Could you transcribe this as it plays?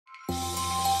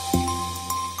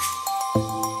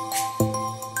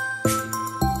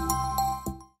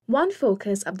One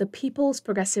focus of the People's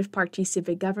Progressive Party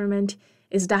civic government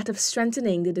is that of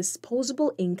strengthening the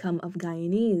disposable income of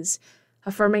Guyanese.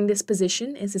 Affirming this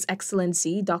position is His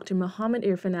Excellency Dr. Muhammad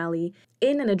Irfan Ali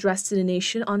in an address to the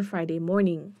nation on Friday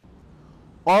morning.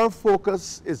 Our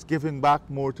focus is giving back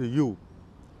more to you,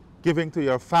 giving to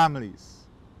your families,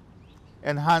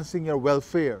 enhancing your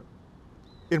welfare,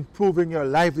 improving your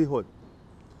livelihood,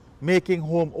 making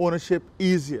home ownership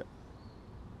easier,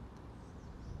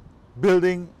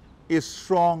 building a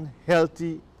strong,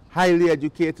 healthy, highly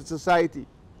educated society,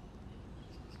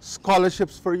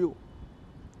 scholarships for you.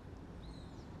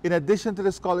 In addition to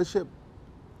the scholarship,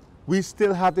 we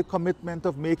still have the commitment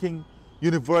of making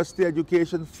university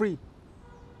education free.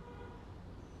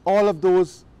 All of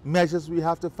those measures we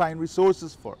have to find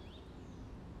resources for.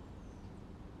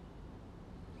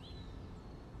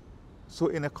 So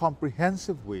in a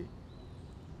comprehensive way,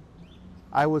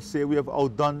 I would say we have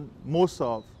outdone most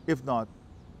of, if not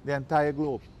the entire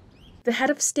globe. The head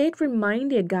of state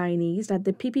reminded Guyanese that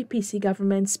the PPPC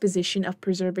government's position of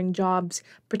preserving jobs,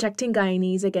 protecting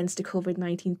Guyanese against the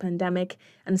COVID-19 pandemic,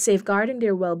 and safeguarding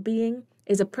their well-being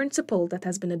is a principle that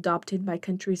has been adopted by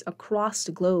countries across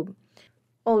the globe.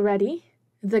 Already,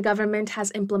 the government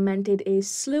has implemented a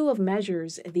slew of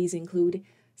measures. These include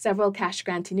several cash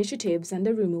grant initiatives and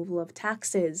the removal of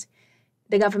taxes.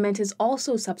 The government has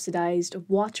also subsidized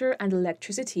water and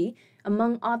electricity,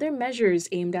 among other measures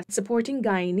aimed at supporting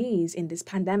Guyanese in this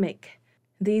pandemic.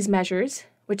 These measures,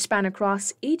 which span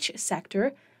across each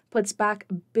sector, puts back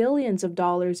billions of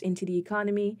dollars into the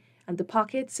economy and the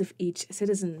pockets of each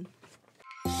citizen.